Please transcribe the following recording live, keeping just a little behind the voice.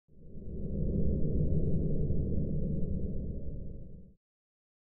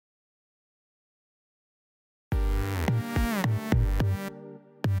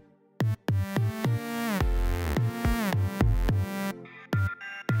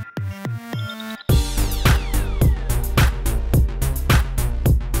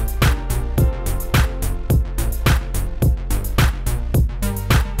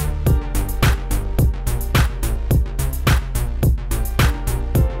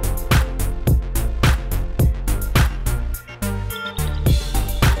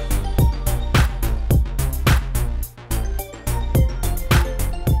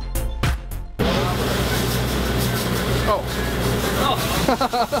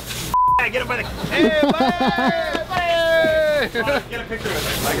Yeah, get him by the... Hey, buddy! Get a picture of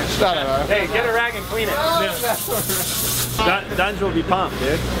it. Shut up. Hey, get a rag and clean it. Duns will be pumped,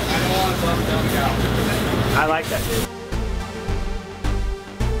 dude. I like that, dude.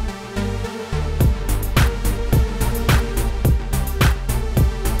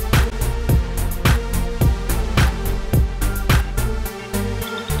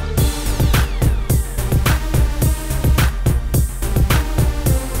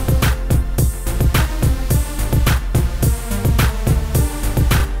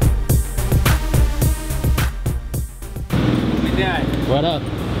 What up?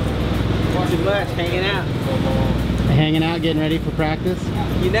 Too much, hanging out. Hanging out, getting ready for practice?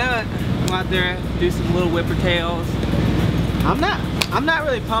 You know it. Come out there, do some little whipper tails. I'm not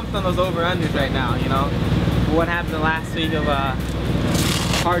really pumped on those over-unders right now, you know. What happened the last week of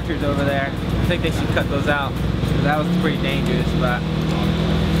Archers over there. I think they should cut those out. That was pretty dangerous, but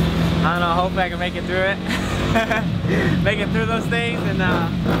I don't know, hopefully I can make it through it. Make it through those things, and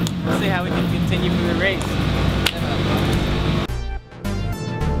we'll see how we can continue for the race.